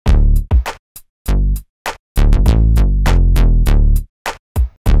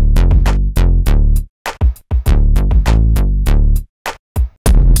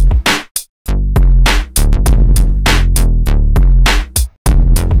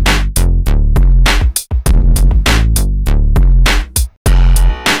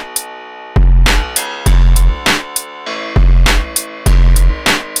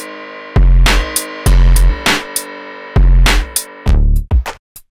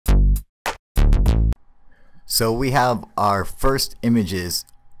So we have our first images,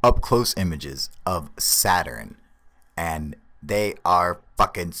 up close images of Saturn, and they are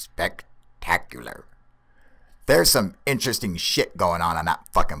fucking spectacular. There's some interesting shit going on that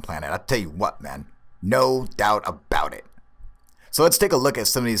fucking planet. I'll tell you what, man. No doubt about it. So let's take a look at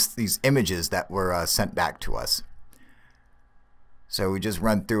some of these images that were sent back to us. So we just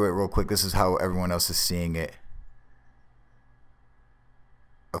run through it real quick. This is how everyone else is seeing it.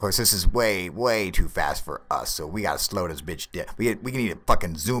 Of course, this is way too fast for us, so we gotta slow this bitch down. We need to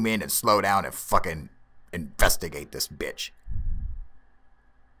fucking zoom in and slow down and fucking investigate this bitch.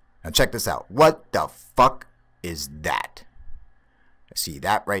 Now check this out. What the fuck is that? I see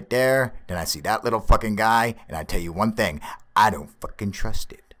that right there, then I see that little fucking guy, and I tell you one thing, I don't fucking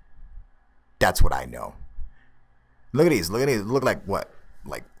trust it. That's what I know. Look at these, look like what?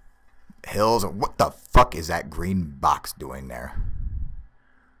 Like hills, or what the fuck is that green box doing there?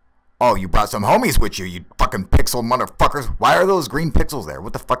 Oh, you brought some homies with you, you fucking pixel motherfuckers. Why are those green pixels there?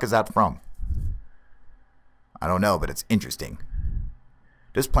 What the fuck is that from? I don't know, but it's interesting.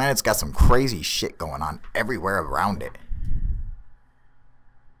 This planet's got some crazy shit going on everywhere around it.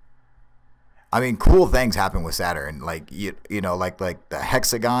 I mean, cool things happen with Saturn, like you know, like the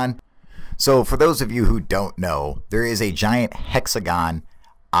hexagon. So for those of you who don't know, there is a giant hexagon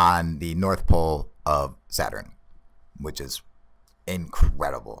on the North Pole of Saturn, which is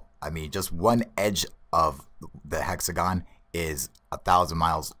incredible. I mean, just one edge of the hexagon is 1,000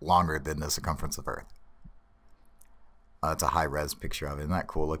 miles longer than the circumference of Earth. It's a high-res picture of it. Isn't that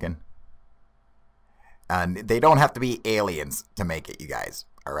cool looking? And they don't have to be aliens to make it, you guys.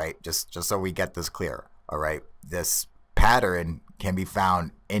 All right, just so we get this clear. All right, this pattern can be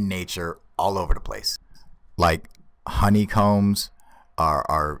found in nature all over the place, like honeycombs.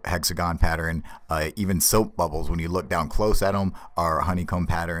 Our hexagon pattern, even soap bubbles, when you look down close at them, are honeycomb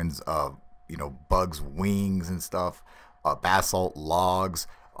patterns of, you know, bugs' wings and stuff, basalt logs,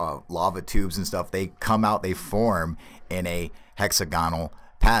 lava tubes and stuff. They come out, they form in a hexagonal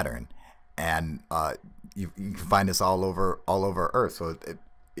pattern, and you can find this all over Earth. So it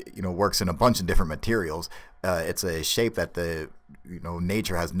you know, works in a bunch of different materials. It's a shape that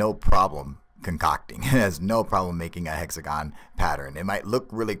nature has no problem concocting. It has no problem making a hexagon pattern. It might look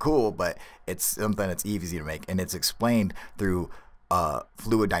really cool, but it's something that's easy to make, and it's explained through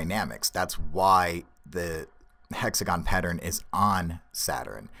fluid dynamics. That's why the hexagon pattern is on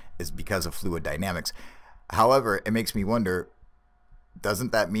Saturn, is because of fluid dynamics. However, it makes me wonder,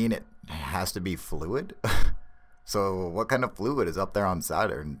 doesn't that mean it has to be fluid? So what kind of fluid is up there on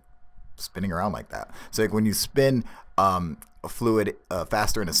Saturn spinning around like that? So like when you spin a fluid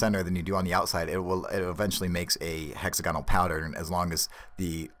faster in the center than you do on the outside, it eventually makes a hexagonal pattern, as long as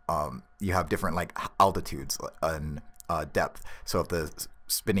the you have different like altitudes and depth. So if the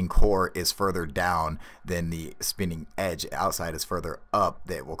spinning core is further down, then the spinning edge outside is further up,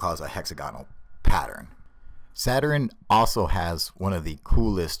 that will cause a hexagonal pattern. Saturn also has one of the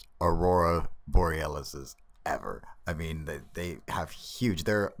coolest aurora borealises ever. I mean, they have huge.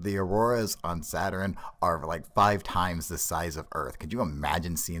 The auroras on Saturn are like 5 times the size of Earth. Could you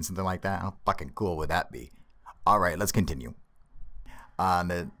imagine seeing something like that? How fucking cool would that be? All right, let's continue. On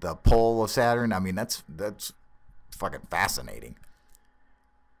the pole of Saturn, I mean, that's fucking fascinating.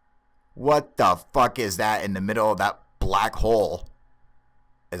 What the fuck is that in the middle of that black hole?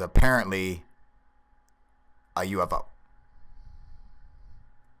 Is apparently a UFO,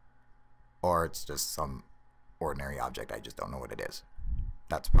 or it's just some ordinary object. I just don't know what it is.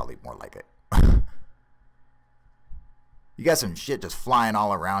 That's probably more like it. You got some shit just flying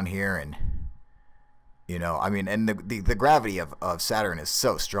all around here, and you know, I mean, and the gravity of Saturn is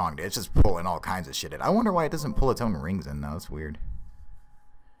so strong, it's just pulling all kinds of shit in. I wonder why it doesn't pull its own rings in though. It's weird.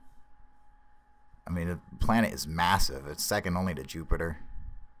 I mean, the planet is massive. It's second only to Jupiter.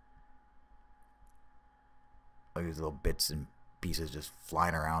 Look at these little bits and pieces just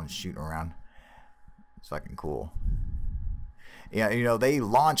flying around, shooting around. It's fucking cool. Yeah, you know, they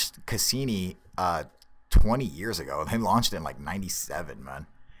launched Cassini 20 years ago. They launched it in like 97, man.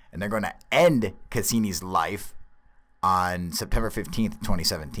 And they're going to end Cassini's life on September 15th,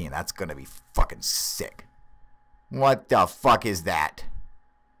 2017. That's going to be fucking sick. What the fuck is that?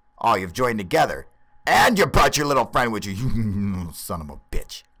 Oh, you've joined together. And you brought your little friend with you. You son of a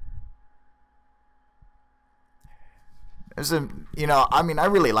bitch. There's a, you know, I mean, I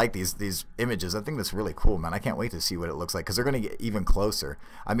really like these images. I think that's really cool, man. I can't wait to see what it looks like, because they're going to get even closer.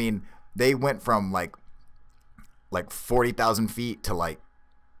 I mean, they went from like 40,000 feet to like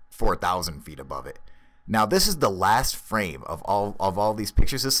 4,000 feet above it. Now, this is the last frame of all these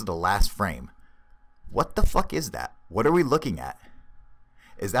pictures. This is the last frame. What the fuck is that? What are we looking at?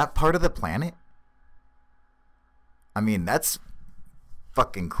 Is that part of the planet? I mean, that's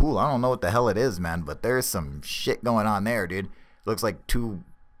fucking cool. I don't know what the hell it is, man, but there's some shit going on there, dude. Looks like two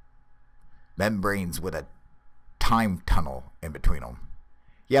membranes with a time tunnel in between them.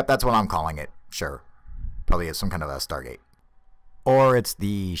 Yep, that's what I'm calling it. Sure. Probably is some kind of a Stargate. Or it's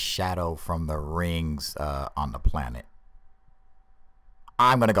the shadow from the rings on the planet.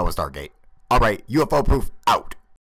 I'm going to go with Stargate. All right, UFO proof out.